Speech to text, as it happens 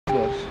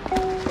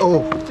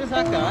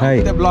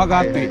Blog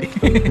ಆಗ್ತೀವಿ.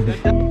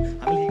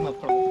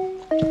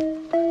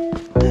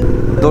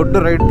 ದೊಡ್ಡ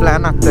ride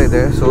plan ಆಗ್ತಾ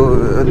ಇದೆ. ಸೊ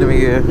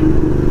ನಿಮಗೆ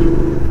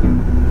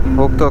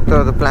ಹೋಗ್ತಾ ಹೋಗ್ತಾ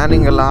ಅದು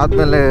ಪ್ಲ್ಯಾನಿಂಗ್ ಎಲ್ಲ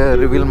ಆದಮೇಲೆ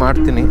ರಿವೀಲ್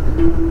ಮಾಡ್ತೀನಿ.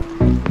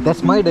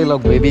 That's my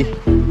dialogue baby.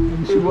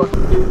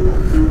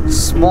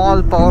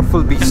 Small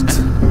powerful beast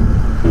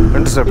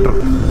interceptor.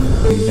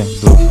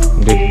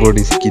 Dead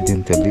body ಸಿಕ್ಕಿದೆ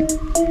ಅಂತಲ್ಲಿ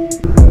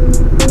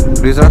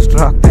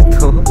ಡಿಸಾಸ್ಟರ್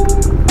ಆಗ್ತಿತ್ತು.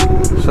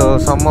 ಸೊ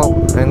ಸಮ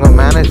ಹೆಂಗೋ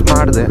ಮ್ಯಾನೇಜ್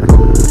ಮಾಡಿದೆ.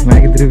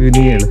 ಮ್ಯಾಗಿದ್ರೆ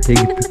ನೀ ಹೇಳು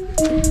ಹೇಗಿತ್ತು?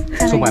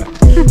 ಸುಮಾರು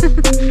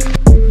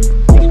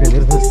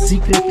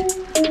secret.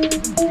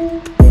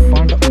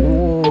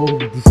 Oh,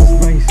 this is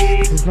nice.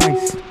 This is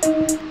nice.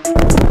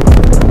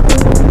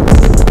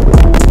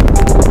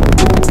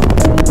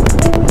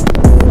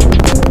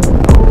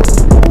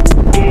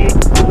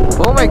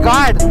 Oh my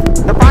God,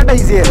 the panda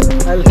is here.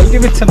 I'll help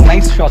you with some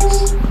nice shots.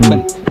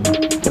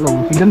 Hello,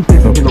 hidden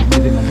place.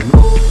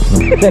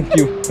 Thank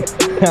you.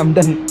 I'm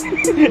done.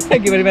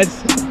 Thank you very much.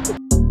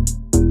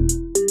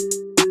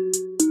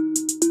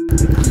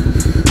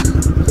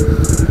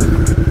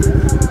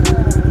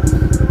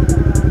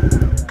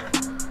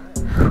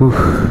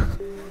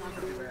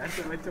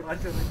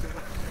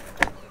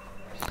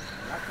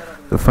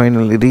 So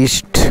finally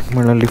reached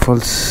Malahalli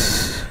Falls.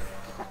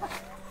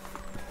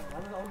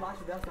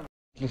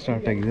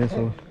 Start ಆಗಿದೆ.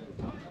 So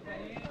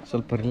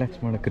ಸ್ವಲ್ಪ relax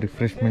ಮಾಡೋಕ್ಕೆ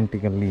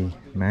ರಿಫ್ರೆಶ್ಮೆಂಟಿಗೆ ಅಲ್ಲಿ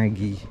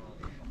Maggi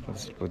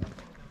ಸ್ವಲ್ಪ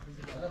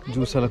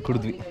juice ಎಲ್ಲ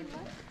ಕುಡಿದ್ವಿ.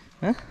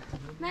 ಹಾಂ,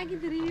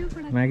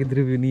 ಮ್ಯಾಗಿದ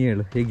review ನೀ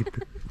ಹೇಳು ಹೇಗಿತ್ತು?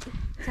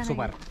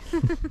 ಸುಮಾರು.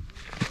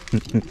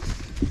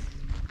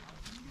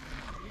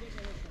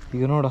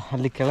 ಈಗ ನೋಡು,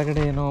 ಅಲ್ಲಿ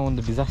ಕೆಳಗಡೆ ಏನೋ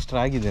ಒಂದು ಡಿಸಾಸ್ಟರ್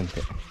ಆಗಿದೆ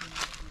ಅಂತೆ.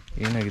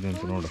 ಏನಾಗಿದೆ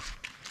ಅಂತ ನೋಡು.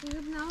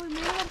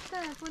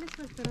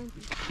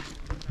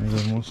 ಇದು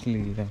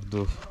ಮೋಸ್ಟ್ಲಿ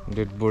ಅದು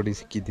ಡೆಡ್ ಬಾಡಿ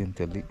ಸಿಕ್ಕಿದೆ ಅಂತ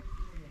ಅಲ್ಲಿ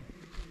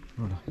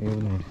ನೋಡು.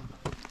 ಇವ್ರು ನೋಡಿ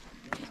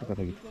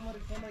ಸಖತ್ತಾಗಿದೆ.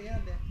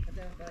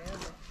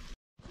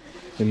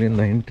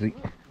 ಇಲ್ಲಿಂದ ಎಂಟ್ರಿ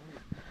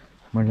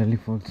ಮಳಹಳ್ಳಿ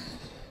ಫಾಲ್ಸ್.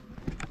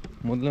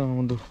 ಮೊದಲು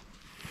ಒಂದು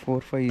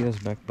 4-5 ಇಯರ್ಸ್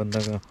ಬ್ಯಾಕ್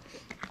ಬಂದಾಗ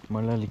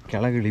ಮಳಹಳ್ಳಿ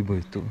ಕೆಳಗೆ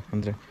ಇಳಿಬೋಯಿತು.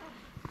 ಅಂದರೆ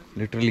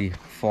ಲಿಟ್ರಲಿ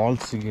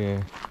ಫಾಲ್ಸಿಗೆ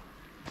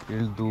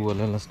ಇಳಿದು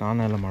ಅಲ್ಲೆಲ್ಲ ಸ್ನಾನ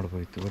ಎಲ್ಲ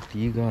ಮಾಡ್ಬೋಯಿತು. ಬಟ್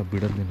ಈಗ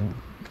ಬಿಡೋದಿಲ್ಲ.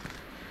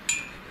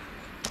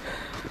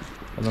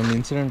 ಅಲ್ಲೊಂದು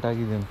ಇನ್ಸಿಡೆಂಟ್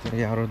ಆಗಿದೆ ಅಂತ,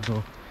 ಯಾರದ್ದು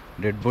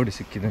ಡೆಡ್ ಬಾಡಿ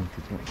ಸಿಕ್ಕಿದೆ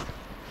ಅಂತಿದ್ರು.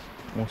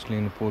 ಮೋಸ್ಟ್ಲಿ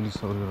ಇನ್ನು ಪೊಲೀಸ್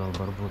ಅವರು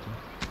ಬರ್ಬೋದು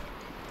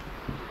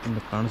ಅಂತ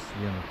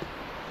ಕಾಣಿಸ್ತಿದೆಯಾ.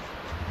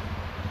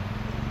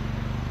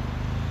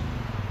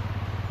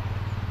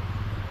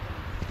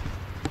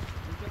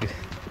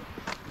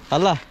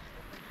 ಅಲ್ಲ,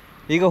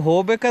 ಈಗ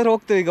ಹೋಗ್ಬೇಕಾದ್ರೆ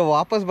ಹೋಗ್ತೀವಿ, ಈಗ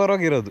ವಾಪಸ್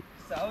ಬರೋಗಿರೋದು.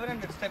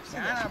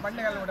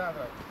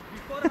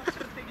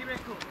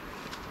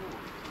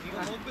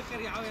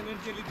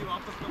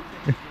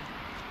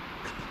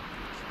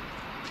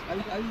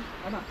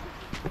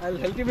 I'll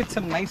help you with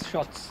some nice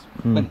shots.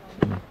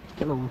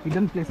 ಕೆಲವು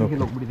hidden place ಗೆ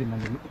ಹೋಗ್ಬಿಟ್ಟಿದ್ದೀನಿ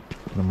ನಾನು.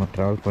 ನಮ್ಮ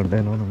ಟ್ರಾವೆಲ್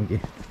ಪಡ್ದೇನೋ ನಮಗೆ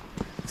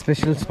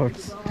ಸ್ಪೆಷಲ್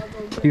ಶಾಟ್ಸ್.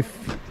 ಇಫ್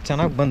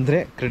ಚೆನ್ನಾಗಿ ಬಂದರೆ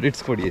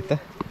ಕ್ರೆಡಿಟ್ಸ್ ಕೊಡಿ ಆಯ್ತಾ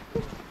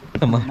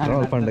ನಮ್ಮ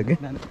travel ಪಂಡಗೆ.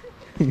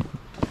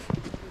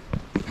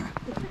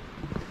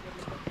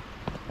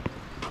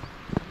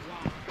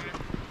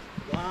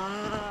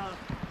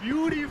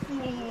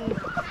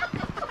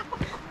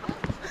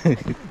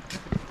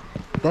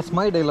 That's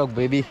my dialogue,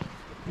 baby.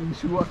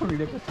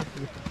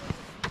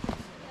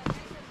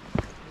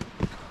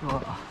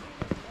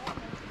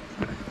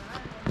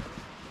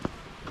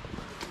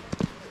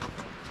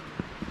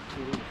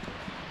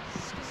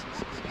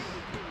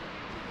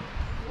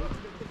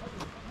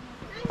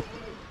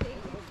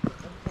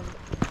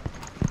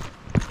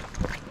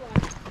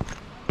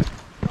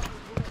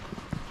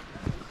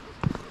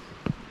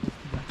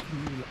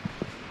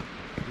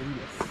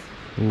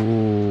 ಓ,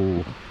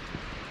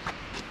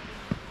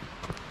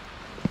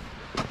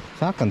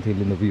 ಸಾಕಂತ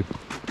ಇಲ್ಲಿಂದ ವ್ಯೂ.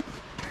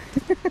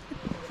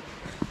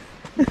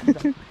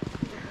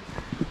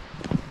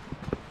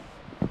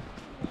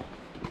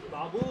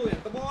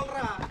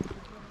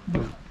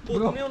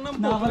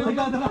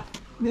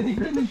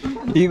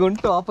 ಈಗ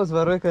ಉಂಟು ವಾಪಸ್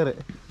ಬರ್ಬೇಕಾರೆ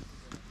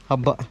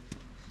ಹಬ್ಬ.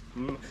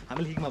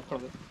 ಆಮೇಲೆ ಹೀಗೆ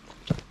ಮಲ್ಕೊಂಡು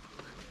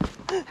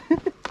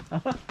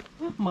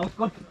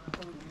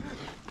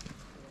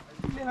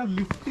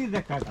ಲಿಫ್ಟ್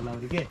ಇದಕ್ಕಾಗಲ್ಲ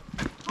ಅವರಿಗೆ.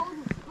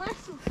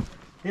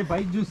 ಏ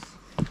ಬೈಕ್ ಜ್ಯೂಸ್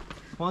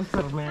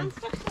ಸ್ಪಾನ್ಸರ್ ಮ್ಯಾನ್.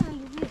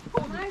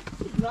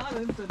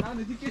 ನಾನು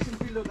ಎಜುಕೇಶನ್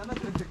ಫೀಲ್ಡ್ ನನ್ನ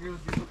ಹತ್ರ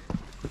ಕೇಳ್ತೀನಿ.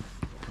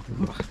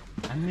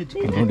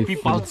 Uneducated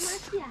people's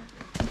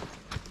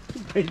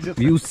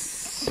views.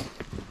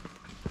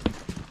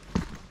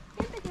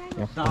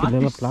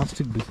 ಇದೆಲ್ಲ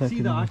ಪ್ಲಾಸ್ಟಿಕ್ ಬಿಸಾಕಿ.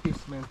 See the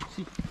artist, man.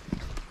 See.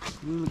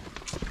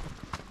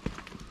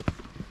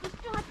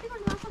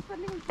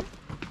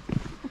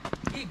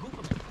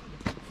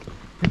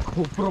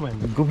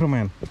 GoPro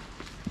man.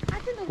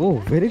 Oh,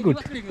 very good.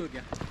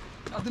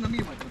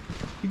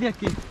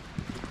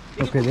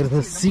 Okay, there is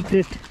a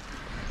secret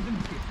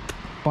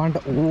panda.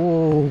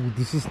 Oh,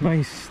 this is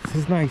nice. This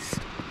is nice.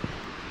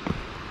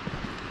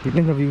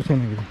 Ilinda view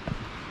ಚೆನ್ನಾಗಿದೆ.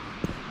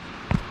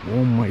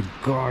 Oh my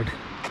God,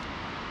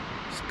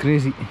 it's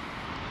crazy.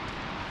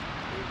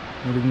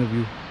 ನೋಡಿದ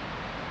view.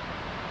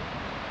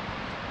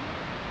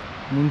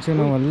 ಮುಂಚೆ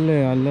ನಾವು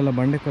ಅಲ್ಲೆಲ್ಲ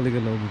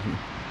ಬಂಡೆಕಲ್ಲಿಗೆಲ್ಲ ಹೋಗಿದ್ವಿ.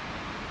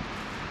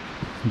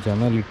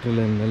 ಜನ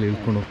literally ಮೇಲೆ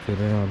ಇಳ್ಕೊಂಡು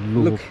ಹೋಗ್ತಾರೆ, ಅಲ್ಲೂ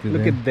ಹೋಗ್ತಿದೆ.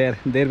 Look at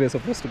there we're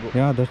supposed to go.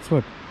 Yeah, that's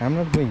what. I'm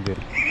not going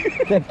there.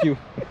 Thank you.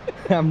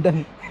 I'm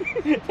done.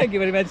 Thank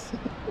you very much.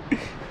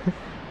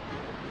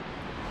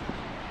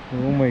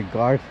 Oh my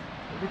god.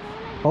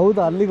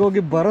 ಹೌದಾ, ಅಲ್ಲಿಗೆ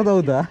ಹೋಗಿ ಬರೋದು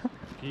ಹೌದಾ?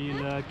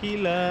 ಕೀಲ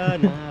ಕೀಲ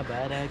ನಾ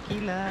ಬರ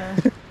ಕೀಲ.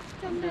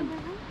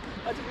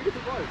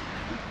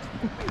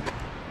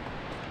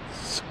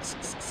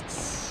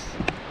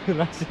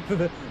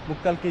 ರಾಕ್ಷಸದ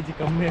 3/4 kg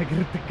ಕಮ್ಮಿ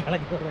ಆಗಿರುತ್ತೆ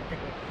ಕೆಳಗೆ ಬರೋಕ್ಕೆ.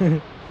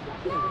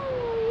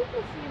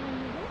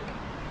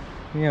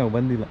 ಯಾವ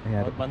ಬಂದಿಲ್ಲ,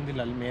 ಯಾರು ಬಂದಿಲ್ಲ,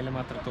 ಅಲ್ಲಿ ಮೇಲೆ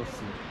ಮಾತ್ರ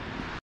ತೋರಿಸಿದ್ರು.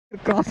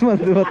 ಕ್ರಾಸ್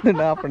ಮಾಡಿದ್ರು ಮತ್ತೆ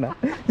ನಾಪಣ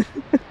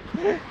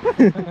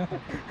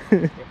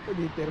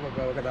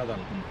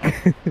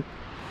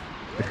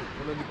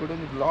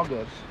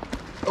ಬ್ಲಾಗರ್ಸ್.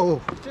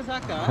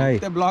 ಹಾಯ್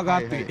ಬ್ಲಾಗ್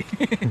ಆಗ್ತೀವಿ.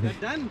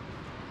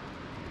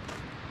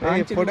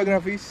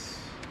 Photographies?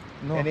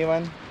 No.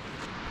 Anyone?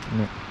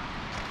 No.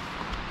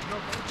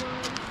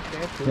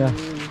 Yeah.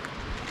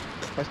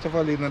 First of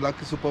all, in a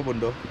lucky super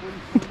bundo.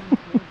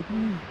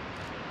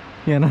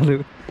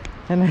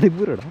 ಏನಾಡಿ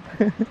ಬೂರಡ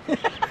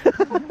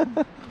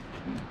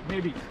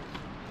maybe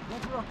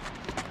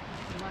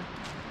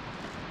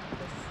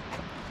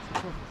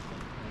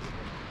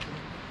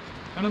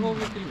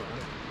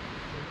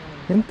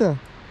ಎಂತ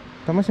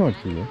ತಮಾಷೆ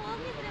ಮಾಡ್ತೀವಿ.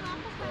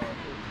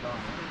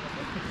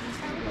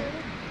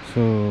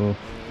 ಸೊ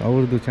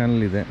ಅವ್ರದ್ದು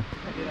ಚಾನಲ್ ಇದೆ,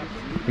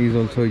 ಈಸ್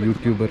ಆಲ್ಸೋ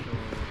ಯೂಟ್ಯೂಬರ್.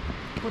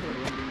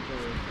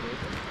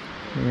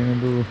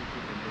 ಏನದು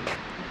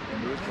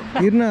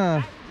ಇರ್ನ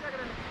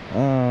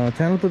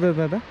ಚಾನಲ್ ತೋದ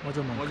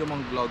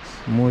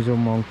ಮೋಜೋ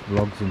ಮಾಂಕ್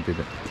ವ್ಲಾಗ್ಸ್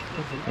ಅಂತಿದೆ.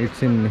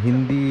 It's in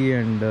Hindi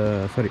and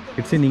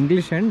it's in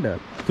English and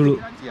Tulu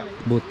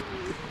both.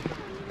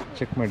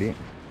 Check ಮಾಡಿ,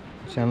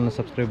 ಚಾನಲ್ನ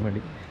ಸಬ್ಸ್ಕ್ರೈಬ್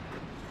ಮಾಡಿ.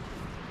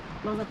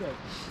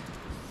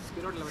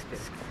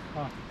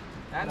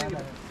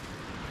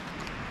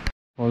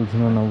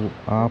 ಫಾಲ್ಸ್ನ ನಾವು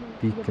ಆ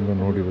ಪೀಕಿಂದ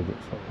ನೋಡಿರೋದು.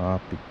 ಸೊ ಆ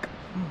ಪೀಕ್,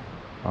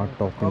 ಆ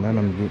ಟಾಪಿಂದ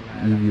ನಮಗೆ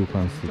ಈ ವ್ಯೂ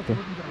ಕಾಣಿಸುತ್ತೆ.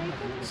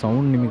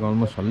 ಸೌಂಡ್ ನಿಮಗೆ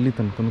ಆಲ್ಮೋಸ್ಟ್ ಅಲ್ಲಿ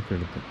ತನಕನೂ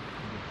ಕೇಳುತ್ತೆ.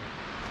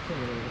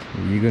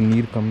 ಈಗ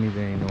ನೀರು ಕಮ್ಮಿ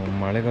ಇದೆ, ಇನ್ನು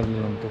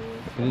ಮಳೆಗಾಲದಲ್ಲಂತೂ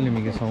ಫುಲ್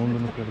ನಿಮಗೆ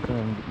ಸೌಂಡನ್ನು ಕೇಳುತ್ತೆ.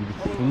 ನಮಗೆ ಇದು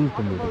ಫುಲ್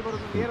ತುಂಬಿದೆ.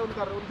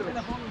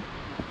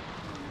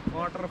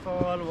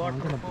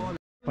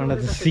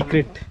 ಅದು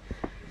ಸೀಕ್ರೆಟ್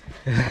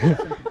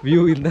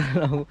ವ್ಯೂ ಇಂದ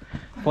ನಾವು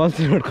ಫಾಲ್ಸ್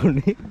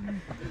ನೋಡ್ಕೊಂಡು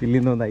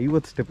ಇಲ್ಲಿಂದ ಒಂದು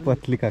 50 ಸ್ಟೆಪ್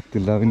ಹತ್ಲಿಕ್ಕೆ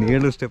ಆಗ್ತಿಲ್ಲ. ಇನ್ನು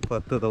 7 ಸ್ಟೆಪ್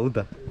ಹತ್ತದ.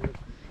 ಹೌದಾ?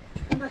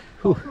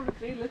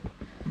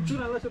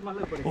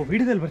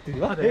 ವಿಡಿಯೋದಲ್ಲಿ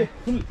ಬರ್ತಿದ್ವಾ?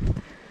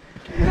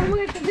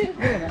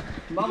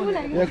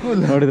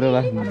 ನೋಡಿದ್ರಲ್ಲ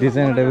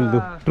design ಡೆವಿಲ್ದು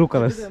true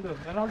colours,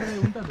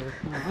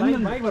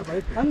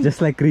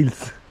 just like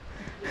reels.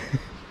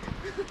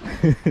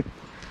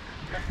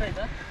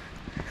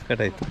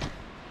 Cut ಆಯ್ತು.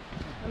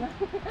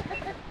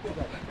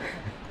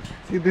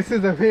 See, this is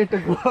the way to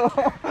go.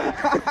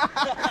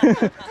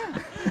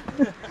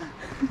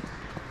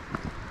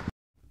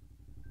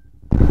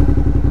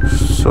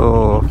 So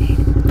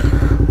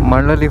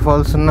Malali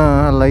ಫಾಲ್ಸನ್ನ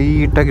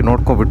ಲೈಟಾಗಿ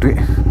ನೋಡ್ಕೊಬಿಟ್ವಿ.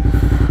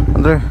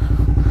 ಅಂದರೆ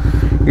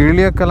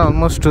ಇಳಿಯೋಕ್ಕೆಲ್ಲ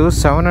ಆಲ್ಮೋಸ್ಟ್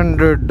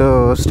 700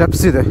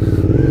 ಸ್ಟೆಪ್ಸ್ ಇದೆ.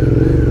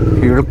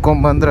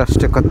 ಇಳ್ಕೊಂಬಂದರೆ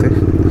ಅಷ್ಟೇ ಕತೆ.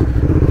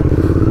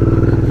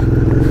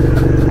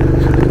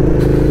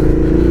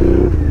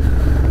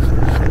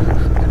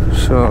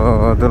 ಸೊ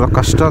ಅದೆಲ್ಲ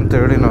ಕಷ್ಟ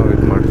ಅಂತೇಳಿ ನಾವು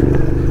ಇದು ಮಾಡಿ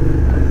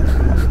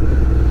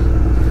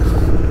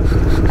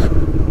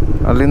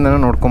ಅಲ್ಲಿಂದನೇ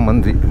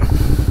ನೋಡ್ಕೊಂಬಂದ್ವಿ.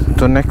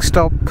 So next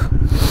stop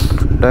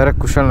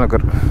direct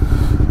Kushalnagar.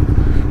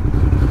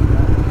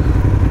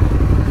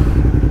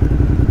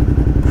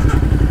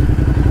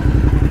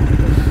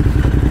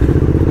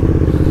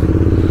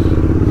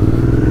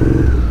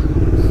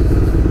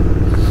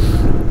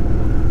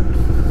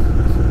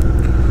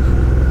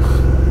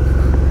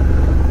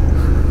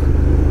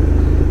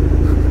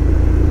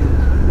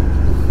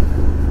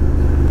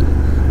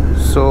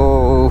 So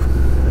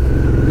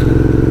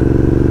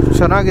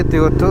ಚೆನ್ನಾಗಿತ್ತು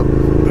ಇವತ್ತು.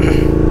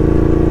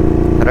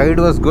 Ride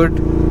was good,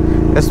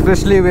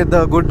 especially with the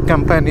good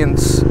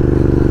ಕಂಪ್ಯಾನಿಯನ್ಸ್.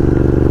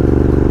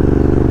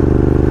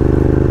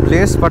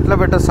 Place ಪಟ್ಲ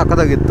ಬೆಟ್ಟ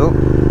ಸಖತ್ತಾಗಿತ್ತು.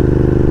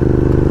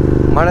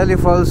 ಮಳಲಿ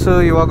ಫಾಲ್ಸ್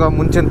ಇವಾಗ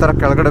ಮುಂಚಿನ ಥರ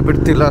ಕೆಳಗಡೆ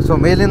ಬಿಡ್ತಿಲ್ಲ, ಸೊ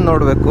ಮೇಲಿಂದ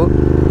ನೋಡಬೇಕು.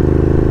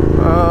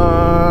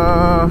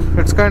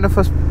 ಇಟ್ಸ್ ಕೈಂಡ್ ಆಫ್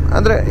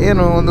ಅಂದರೆ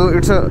ಏನು ಒಂದು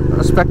it's a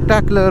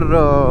spectacular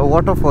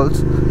water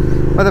falls.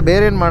 ಮತ್ತು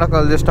ಬೇರೆ ಏನು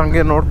ಮಾಡೋಕ್ಕಲ್ಲ, ಜಸ್ಟ್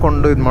ಹಂಗೆ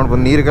ನೋಡಿಕೊಂಡು ಇದು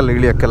ಮಾಡ್ಬೋದು. ನೀರಿಗೆಲ್ಲ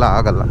ಇಳಿಯೋಕ್ಕೆಲ್ಲ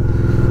ಆಗೋಲ್ಲ.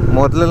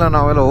 ಮೊದಲೆಲ್ಲ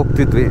ನಾವೆಲ್ಲ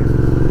ಹೋಗ್ತಿದ್ವಿ,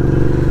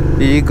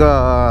 ಈಗ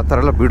ಆ ಥರ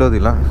ಎಲ್ಲ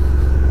ಬಿಡೋದಿಲ್ಲ.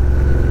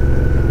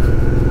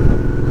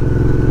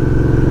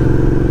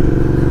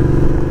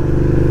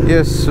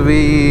 ಎಸ್, ವಿ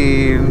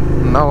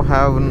ನಾವು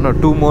ಹ್ಯಾವ್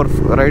 2 more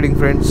ರೈಡಿಂಗ್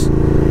ಫ್ರೆಂಡ್ಸ್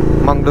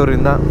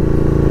ಮಂಗಳೂರಿಂದ,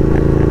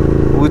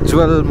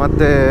 ಉಜ್ವಲ್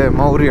ಮತ್ತು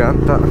ಮೌರ್ಯ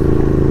ಅಂತ.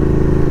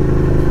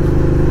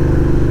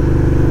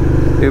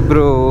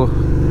 ಇಬ್ಬರು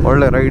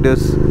ಒಳ್ಳೆ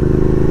ರೈಡರ್ಸ್.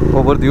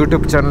 ಒಬ್ಬರದ್ದು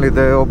ಯೂಟ್ಯೂಬ್ ಚಾನಲ್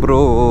ಇದೆ, ಒಬ್ಬರು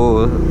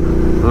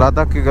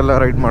ಲದಾಖಿಗೆಲ್ಲ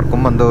ರೈಡ್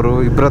ಮಾಡ್ಕೊಂಬಂದವರು.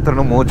 ಇಬ್ಬರ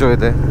ಹತ್ರನೂ ಮೋಜೋ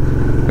ಇದೆ.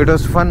 It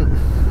was fun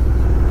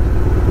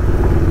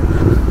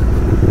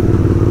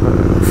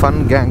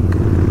gang.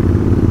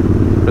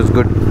 It was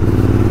good.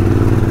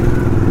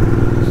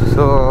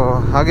 So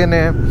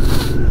ಹಾಗೆಯೇ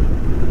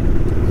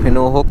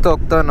ಇನ್ನು ಹೋಗ್ತಾ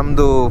ಹೋಗ್ತಾ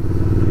ನಮ್ಮದು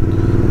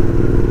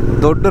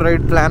ದೊಡ್ಡ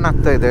ರೈಡ್ ಪ್ಲ್ಯಾನ್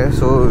ಆಗ್ತಾಯಿದೆ.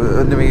 ಸೊ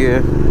ನಿಮಗೆ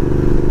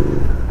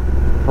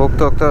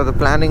ಹೋಗ್ತಾ ಹೋಗ್ತಾ ಅದು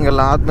ಪ್ಲ್ಯಾನಿಂಗ್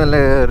ಎಲ್ಲ ಆದಮೇಲೆ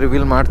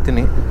ರಿವೀಲ್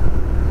ಮಾಡ್ತೀನಿ.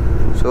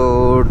 So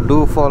do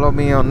follow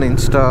me on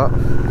insta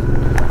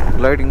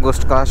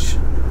Glidingghost Kash.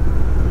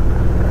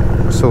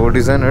 So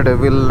designer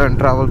devil and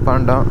travel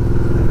panda.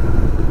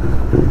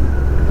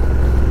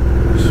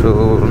 So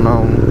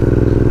ನಾವು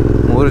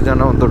 3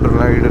 ಜನ ಒಂದು ದೊಡ್ಡ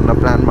ರೈಡನ್ನು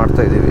ಪ್ಲ್ಯಾನ್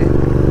ಮಾಡ್ತಾಯಿದ್ದೀವಿ.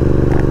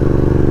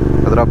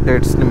 ಅದರ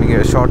ಅಪ್ಡೇಟ್ಸ್ ನಿಮಗೆ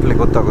ಶಾರ್ಟ್ಲಿ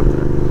ಗೊತ್ತಾಗುತ್ತೆ.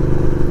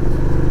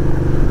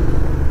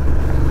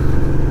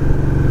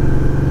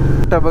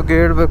 ಬಗ್ಗೆ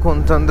ಹೇಳಬೇಕು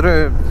ಅಂತಂದರೆ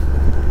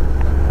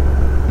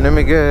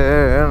ನಿಮಗೆ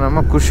ನಮ್ಮ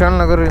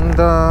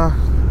ಕುಶಾಲನಗರದಿಂದ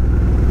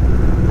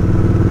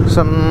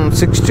ಸಮ್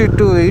 60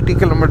 to 80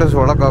 ಕಿಲೋಮೀಟರ್ಸ್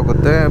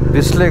ಒಳಗಾಗುತ್ತೆ.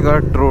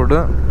 ಬಿಸ್ಲೆಘಾಟ್ ರೋಡ್,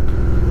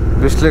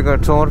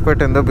 ಬಿಸ್ಲೆಘಾಟ್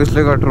ಸೋಮವಾರಪೇಟೆಯಿಂದ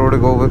ಬಿಸ್ಲೆಘಾಟ್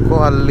ರೋಡಿಗೆ ಹೋಗಬೇಕು.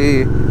 ಅಲ್ಲಿ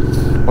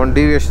ಒಂದು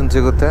ಡಿವಿಯೇಷನ್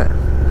ಸಿಗುತ್ತೆ.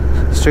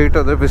 ಸ್ಟ್ರೈಟ್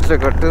ಹೋದರೆ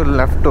ಬಿಸ್ಲೆಘಾಟ್,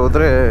 ಲೆಫ್ಟ್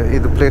ಹೋದರೆ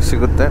ಇದು ಪ್ಲೇಸ್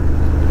ಸಿಗುತ್ತೆ.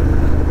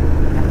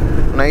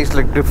 ನೈಸ್,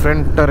 ಲೈಕ್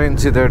ಡಿಫ್ರೆಂಟ್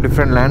ಟರೆನ್ಸ್ ಇದೆ,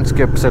 ಡಿಫ್ರೆಂಟ್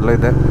ಲ್ಯಾಂಡ್ಸ್ಕೇಪ್ಸ್ ಎಲ್ಲ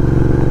ಇದೆ.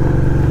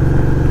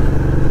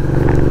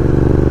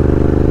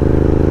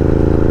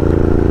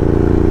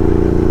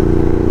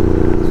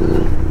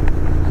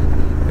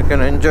 You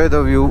can enjoy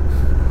the view.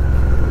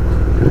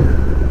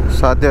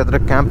 ಸಾಧ್ಯ ಆದರೆ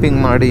ಕ್ಯಾಂಪಿಂಗ್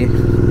ಮಾಡಿ,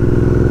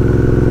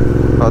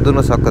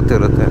 ಅದೂ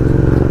ಸಖತ್ತಿರುತ್ತೆ.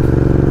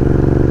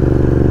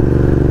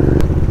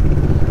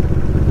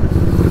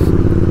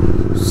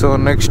 ಸೊ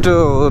ನೆಕ್ಸ್ಟು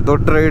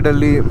ದೊಡ್ಡ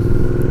ರೈಡಲ್ಲಿ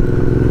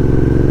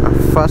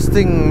ಫಸ್ಟ್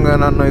ಥಿಂಗ್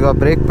ನಾನು ಈಗ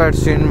ಬ್ರೇಕ್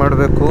ಪ್ಯಾಡ್ಸ್ ಚೇಂಜ್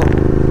ಮಾಡಬೇಕು,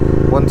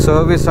 ಒಂದು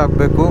ಸರ್ವಿಸ್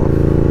ಆಗಬೇಕು.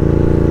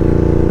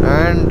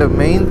 And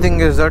main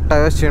thing is that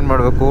tyres change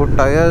ಮಾಡಬೇಕು.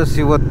 ಟಯರ್ಸ್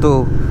ಇವತ್ತು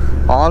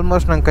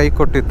ಆಲ್ಮೋಸ್ಟ್ ನಂಗೆ ಕೈ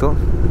ಕೊಟ್ಟಿತ್ತು,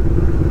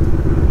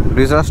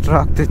 ಡಿಸಾಸ್ಟರ್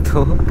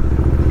ಆಗ್ತಿತ್ತು.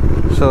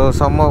 ಸೊ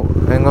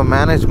ಹೆಂಗೋ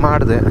ಮ್ಯಾನೇಜ್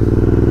ಮಾಡಿದೆ.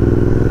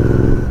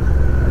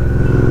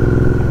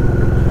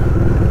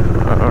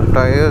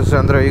 ಟಯರ್ಸ್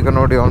ಅಂದರೆ ಈಗ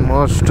ನೋಡಿ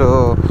ಆಲ್ಮೋಸ್ಟ್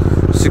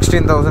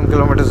 16,000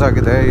 ಕಿಲೋಮೀಟರ್ಸ್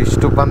ಆಗಿದೆ.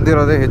 ಇಷ್ಟು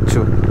ಬಂದಿರೋದೇ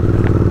ಹೆಚ್ಚು.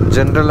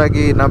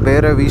 ಜನ್ರಲಾಗಿ ನಾ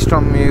ಬೇರೆ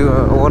ವಿಸ್ಟಾಮ್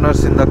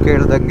ಓನರ್ಸಿಂದ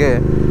ಕೇಳ್ದಂಗೆ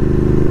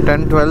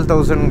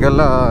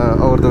 10-12,000ಗೆಲ್ಲ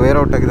ಅವ್ರದ್ದು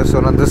ವೇರ್ಔಟ್ ಆಗಿದೆ. ಸೊ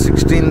ನಂದು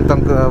 16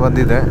 ತನಕ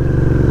ಬಂದಿದೆ.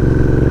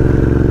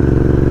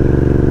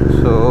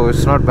 ಸೊ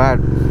ಇಟ್ಸ್ ನಾಟ್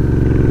ಬ್ಯಾಡ್,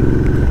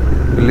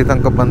 ಇಲ್ಲಿ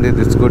ತನಕ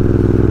ಬಂದಿದ್ದು ಇಟ್ಸ್ ಗುಡ್.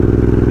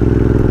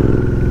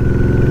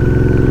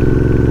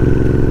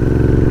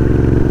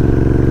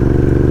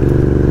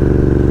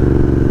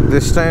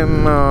 ದಿಸ್ ಟೈಮ್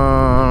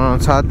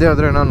ಸಾಧ್ಯ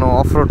ಆದರೆ ನಾನು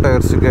ಆಫ್ ರೋಡ್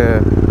ಟೈರ್ಸಿಗೆ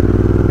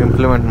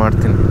ಇಂಪ್ಲಿಮೆಂಟ್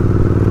ಮಾಡ್ತೀನಿ.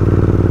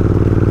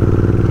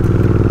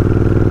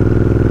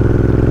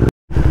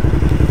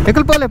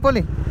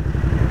 ಪೋಲಿ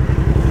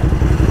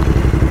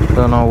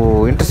ನಾವು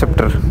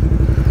ಇಂಟರ್ಸೆಪ್ಟರ್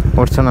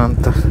ಓಡಿಸೋಣ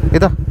ಅಂತ.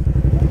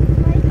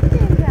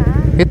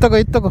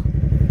 ಇತ್ತಗೋ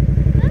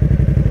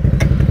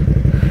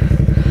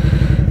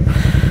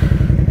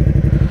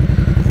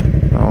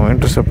ನಾವು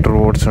ಇಂಟರ್ಸೆಪ್ಟರ್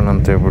ಓಡಿಸೋಣ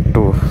ಅಂತ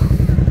ಹೇಳ್ಬಿಟ್ಟು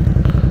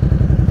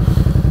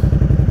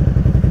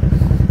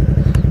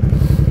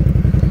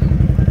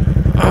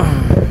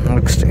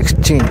next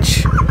exchange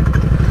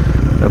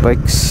the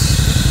bikes.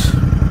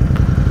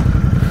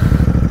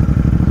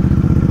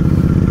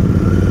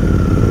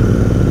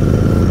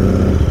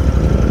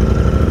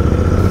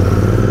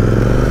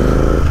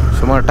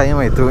 ಸುಮಾರು ಟೈಮ್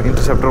ಆಯಿತು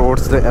ಇಂಟರ್ಸೆಪ್ಟರ್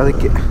ಓಡಿಸಿದೆ.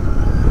 ಅದಕ್ಕೆ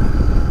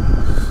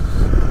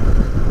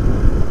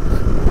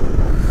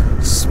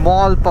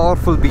ಸ್ಮಾಲ್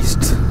ಪವರ್ಫುಲ್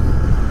ಬೀಸ್ಟ್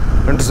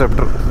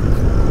ಇಂಟರ್ಸೆಪ್ಟರ್.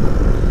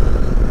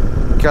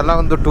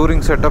 ಕೆಲವೊಂದು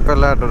ಟೂರಿಂಗ್ ಸೆಟಪ್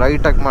ಎಲ್ಲ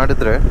ರೈಟಾಗಿ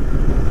ಮಾಡಿದರೆ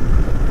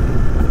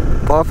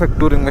perfect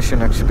touring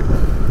machine actually.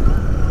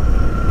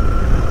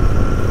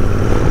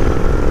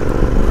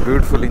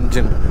 Beautiful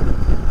engine,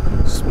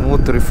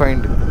 smooth,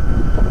 refined.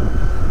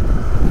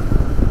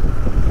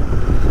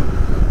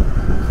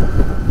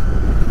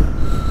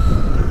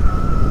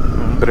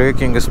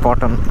 Braking is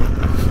spot on.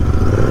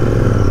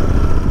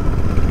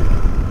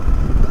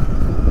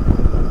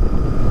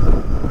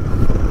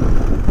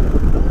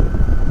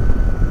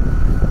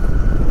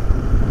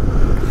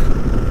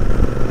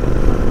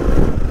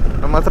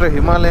 ಮಾತ್ರ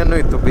ಹಿಮಾಲಯನೂ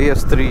ಇತ್ತು,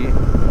 BS3.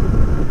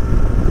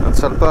 ಒಂದು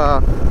ಸ್ವಲ್ಪ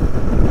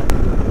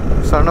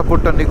ಸಣ್ಣ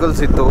ಪುಟ್ಟ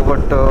ನಿಗಲ್ಸ್ ಇತ್ತು.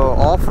 ಬಟ್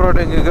ಆಫ್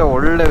ರೋಡಿಂಗಿಗೆ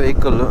ಒಳ್ಳೆ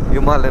ವೆಹಿಕಲ್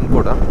ಹಿಮಾಲಯನ್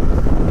ಕೂಡ.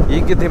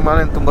 ಈಗಿದ್ದು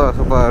ಹಿಮಾಲಯನ್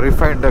ಸ್ವಲ್ಪ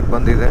ರಿಫೈನ್ಡಾಗಿ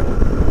ಬಂದಿದೆ,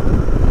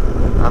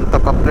 ಅಂಥ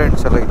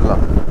ಕಂಪ್ಲೇಂಟ್ಸ್ ಎಲ್ಲ ಇಲ್ಲ.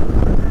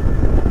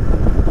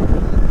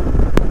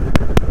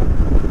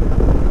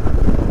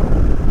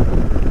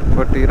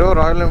 ಬಟ್ ಇರೋ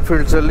ರಾಯಲ್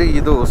ಎನ್ಫೀಲ್ಡ್ಸಲ್ಲಿ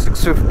ಇದು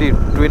 650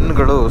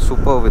 ಟ್ವಿನ್ಗಳು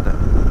ಸೂಪರ್ಬ್ ಇದೆ,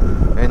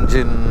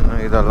 ಎಂಜಿನ್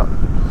ಇದೆಲ್ಲ.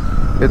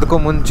 ಇದಕ್ಕೂ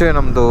ಮುಂಚೆ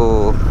ನಮ್ಮದು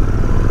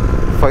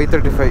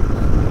 535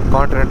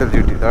 continental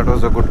GT, that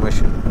was a good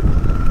machine.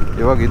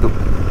 ಇವಾಗ ಇದು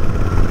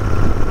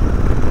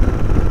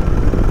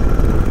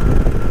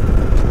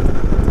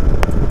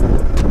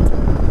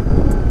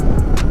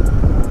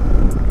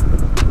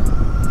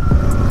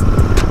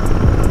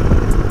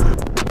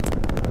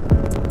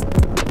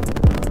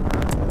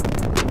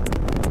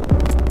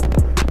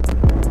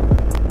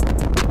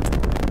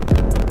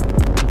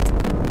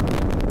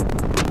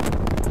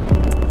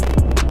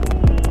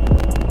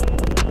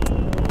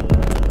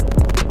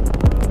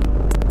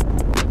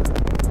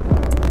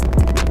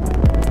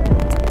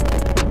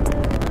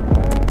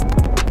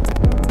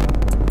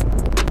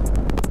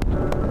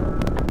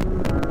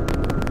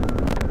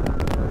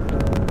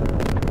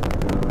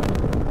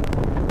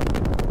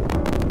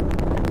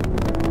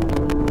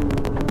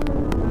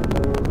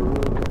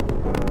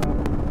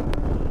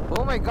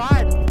ಮೈ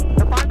god,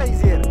 the Panda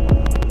is here.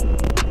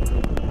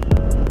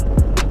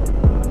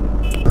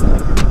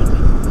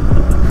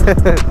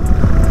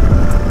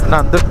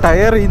 ನಂದು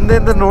ಟೈರ್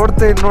ಹಿಂದೆಯಿಂದ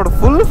ನೋಡ್ತಾ ಇನ್ನು ನೋಡು,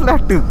 ಫುಲ್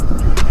ಫ್ಲ್ಯಾಟ್.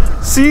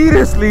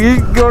 ಸೀರಿಯಸ್ಲಿ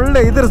ಈಗ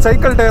ಒಳ್ಳೆ ಇದ್ರ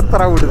ಸೈಕಲ್ ಟೈರ್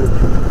ಥರ ಆಗ್ಬಿಡಿದೆ.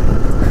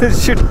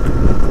 ಶಿಟ್.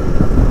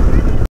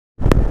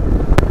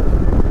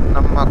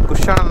 ನಮ್ಮ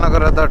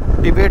ಕುಶಾಲನಗರದ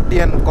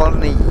ಟಿಬೆಟಿಯನ್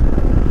ಕಾಲನಿ.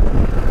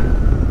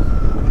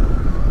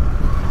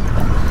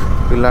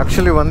 ಇಲ್ಲಿ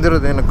ಆ್ಯಕ್ಚುಲಿ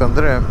ಬಂದಿರೋದು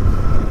ಏನಕ್ಕಂದರೆ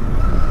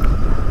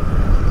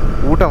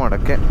ಊಟ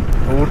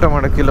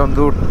ಮಾಡೋಕ್ಕೆ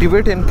ಇಲ್ಲೊಂದು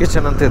ಟಿಬೆಟಿಯನ್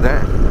ಕಿಚನ್ ಅಂತಿದೆ,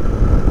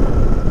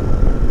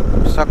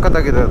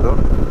 ಸಖತ್ತಾಗಿದೆ ಅದು.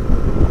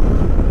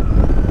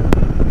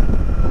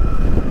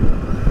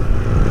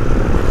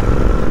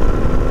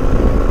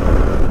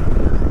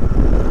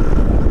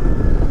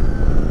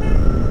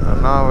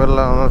 ನಾವೆಲ್ಲ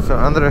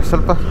ಅಂದರೆ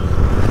ಸ್ವಲ್ಪ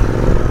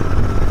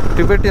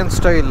ಟಿಬೆಟಿಯನ್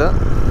ಸ್ಟೈಲ್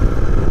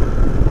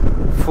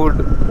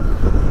ಫುಡ್,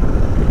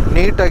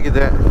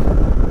 ನೀಟಾಗಿದೆ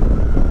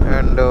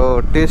ಆ್ಯಂಡ್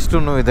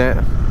ಟೇಸ್ಟೂ ಇದೆ.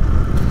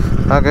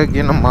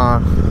 ಹಾಗಾಗಿ ನಮ್ಮ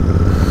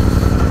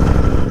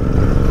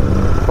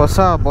ಹೊಸ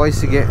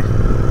ಬಾಯ್ಸಿಗೆ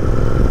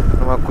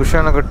ನಮ್ಮ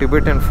ಕುಶಾಲನಗರ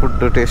ಟಿಬೆಟಿಯನ್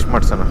ಫುಡ್ ಟೇಸ್ಟ್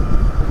ಮಾಡ್ಸೋಣ.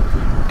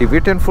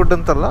 ಟಿಬೆಟಿಯನ್ ಫುಡ್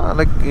ಅಂತಲ್ಲ,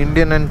 ಲೈಕ್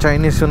ಇಂಡಿಯನ್ ಆ್ಯಂಡ್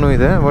ಚೈನೀಸೂ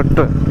ಇದೆ, ಬಟ್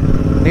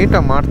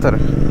ನೀಟಾಗಿ ಮಾಡ್ತಾರೆ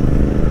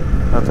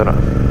ಆ ಥರ.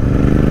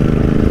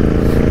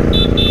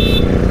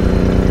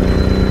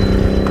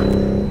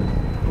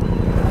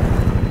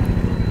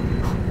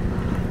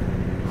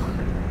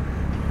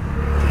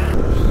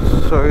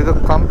 ಸೊ ಇದು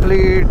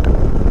ಕಂಪ್ಲೀಟ್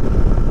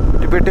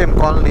ಟಿಬೆಟಿಯನ್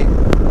ಕಾಲನಿ.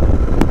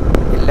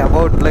 ಇಲ್ಲಿ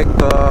ಅಬೌಟ್ ಲೈಕ್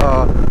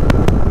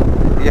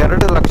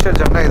 2 ಲಕ್ಷ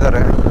ಜನ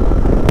ಇದ್ದಾರೆ.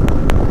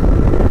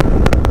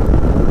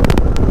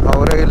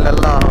 ಅವರೇ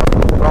ಇಲ್ಲೆಲ್ಲ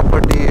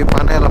ಪ್ರಾಪರ್ಟಿ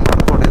ಮನೆ ಎಲ್ಲ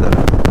ಮಾಡ್ಕೊಂಡಿದ್ದಾರೆ.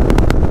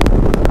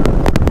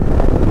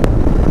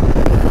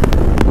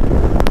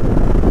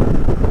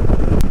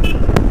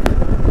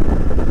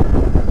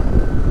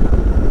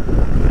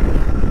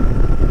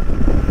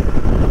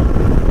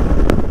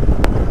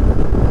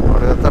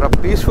 ನೋಡಿ ಆ ಥರ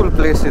ಪೀಸ್ಫುಲ್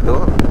ಪ್ಲೇಸ್ ಇದು.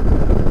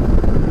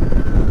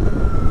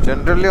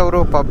 ಜನರಲಿ ಅವರು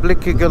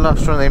ಪಬ್ಲಿಕ್ಕಿಗೆಲ್ಲ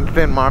ಅಷ್ಟೊಂದು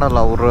ಎಂಟರ್ಟೈನ್ ಮಾಡಲ್ಲ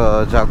ಅವ್ರ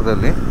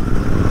ಜಾಗದಲ್ಲಿ,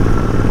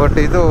 ಬಟ್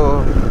ಇದು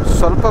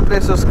ಸ್ವಲ್ಪ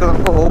ಪ್ಲೇಸಸ್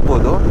ತನಕ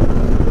ಹೋಗ್ಬೋದು.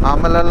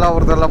 ಆಮೇಲೆಲ್ಲ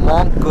ಅವ್ರದ್ದೆಲ್ಲ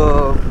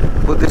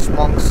ಬುದ್ಧಿಸ್ಟ್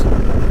ಮಾಂಕ್ಸ್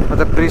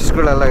ಮತ್ತು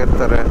ಪ್ರೀಸ್ಟ್ಗಳೆಲ್ಲ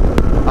ಇರ್ತಾರೆ.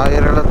 ಆ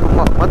ಏರಿಯೆಲ್ಲ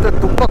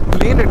ತುಂಬ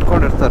ಕ್ಲೀನ್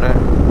ಇಟ್ಕೊಂಡಿರ್ತಾರೆ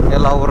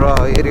ಎಲ್ಲ ಅವರ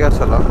ಏರಿಯಾಸ್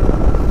ಎಲ್ಲ.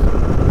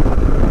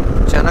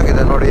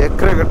 ಚೆನ್ನಾಗಿದೆ ನೋಡಿ,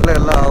 ಎಕರೆಗಟ್ಟಲೆ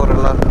ಎಲ್ಲ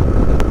ಅವರೆಲ್ಲ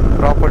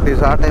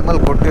ಪ್ರಾಪರ್ಟೀಸ್ ಆ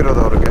ಟೈಮಲ್ಲಿ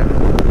ಕೊಟ್ಟಿರೋದು ಅವ್ರಿಗೆ.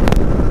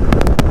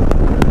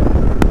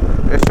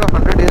 ಎಷ್ಟೋ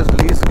 100 years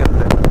ಲೀಸ್ಗೆ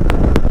ಅಂತೆ.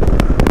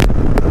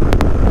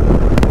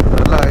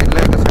 ಎಲ್ಲ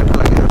ಇಲ್ಲೇ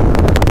ಸೆಟ್ಲ್ ಆಗಿದೆ.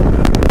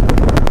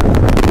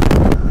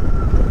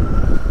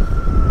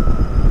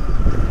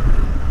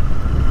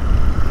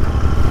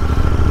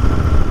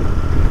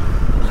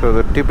 ಸೊ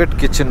ಅದು ಟಿಬೆಟ್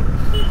ಕಿಚನ್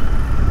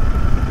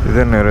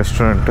ಇದನ್ನೇ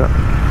ರೆಸ್ಟೋರೆಂಟ್.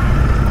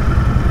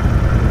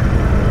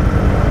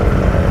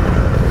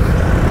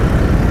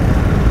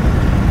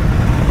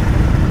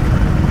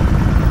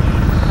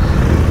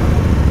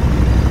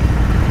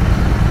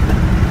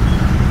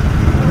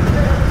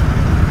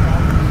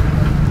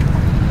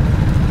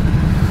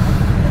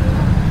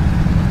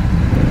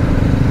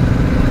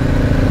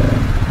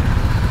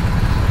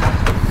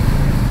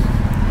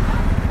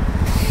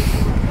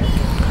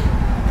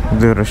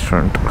 ಇದು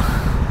ರೆಸ್ಟೋರೆಂಟ್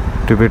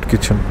ಟಿಬೆಟ್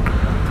ಕಿಚನ್.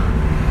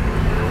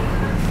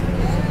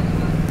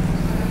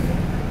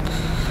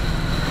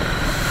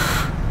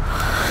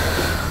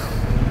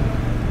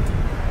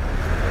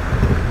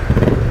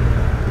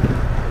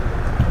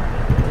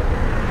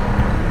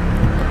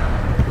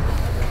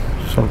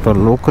 ಸ್ವಲ್ಪ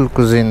ಲೋಕಲ್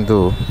ಕುಸಿನ್ದು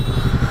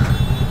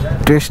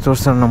ಟೇಸ್ಟ್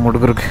ತೋರಿಸೋಣ ನಮ್ಮ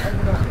ಹುಡುಗರಿಗೆ.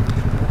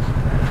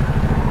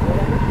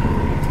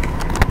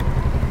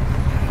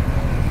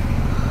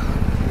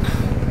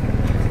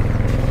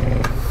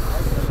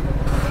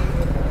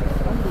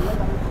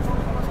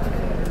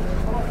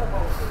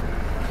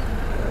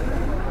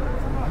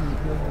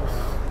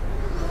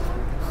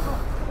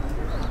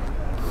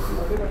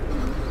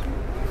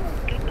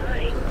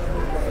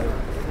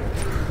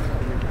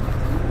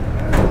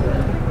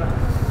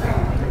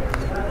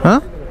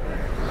 ಹಾಂ,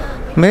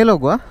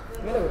 ಮೇಲೋಗುವ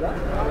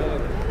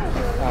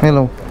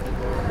ಮೇಲೋಗು.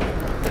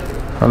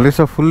 ಅಲ್ಲಿ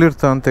ಸಹ ಫುಲ್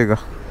ಇರ್ತಾ ಅಂತ ಈಗ.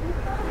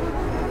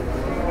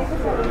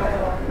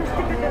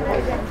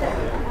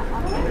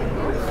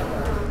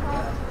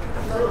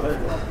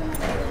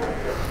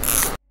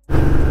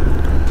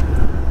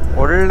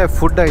 ಒಳ್ಳೆ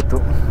ಫುಡ್ ಆಯಿತು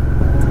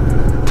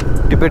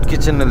ಟಿಬೆಟ್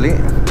ಕಿಚನ್ನಲ್ಲಿ.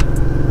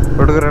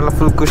 ಹುಡುಗರೆಲ್ಲ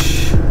ಫುಲ್ ಖುಷ್.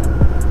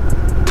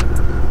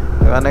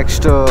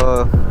 ನೆಕ್ಸ್ಟ್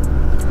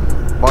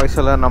ಬಾಯ್ಸ್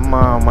ಎಲ್ಲ ನಮ್ಮ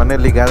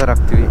ಮನೆಯಲ್ಲಿ ಗ್ಯಾದರ್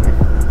ಆಗ್ತೀವಿ.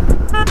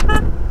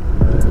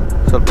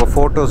 ಸ್ವಲ್ಪ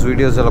ಫೋಟೋಸ್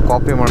ವೀಡಿಯೋಸ್ ಎಲ್ಲ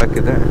copy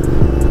ಮಾಡೋಕ್ಕಿದೆ.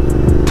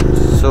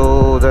 So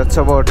that's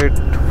about it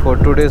for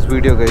today's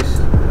video guys.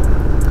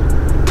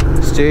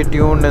 Stay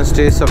tuned and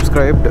stay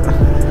subscribed.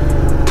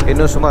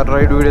 ಇನ್ನೂ ಸುಮಾರು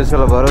ರೈಡ್ ವೀಡಿಯೋಸ್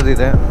ಎಲ್ಲ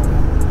ಬರೋದಿದೆ.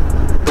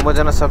 ತುಂಬ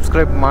ಜನ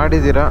ಸಬ್ಸ್ಕ್ರೈಬ್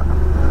ಮಾಡಿದ್ದೀರಾ,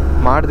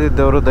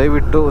 ಮಾಡದಿದ್ದವರು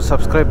ದಯವಿಟ್ಟು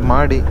ಸಬ್ಸ್ಕ್ರೈಬ್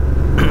ಮಾಡಿ.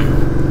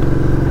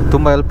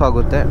 ತುಂಬ ಹೆಲ್ಪ್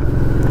ಆಗುತ್ತೆ,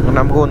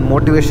 ನಮಗೂ ಒಂದು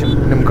ಮೋಟಿವೇಶನ್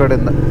ನಿಮ್ಮ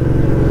ಕಡೆಯಿಂದ.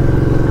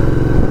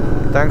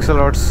 Thanks a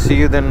lot. C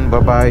you then.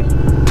 Bye.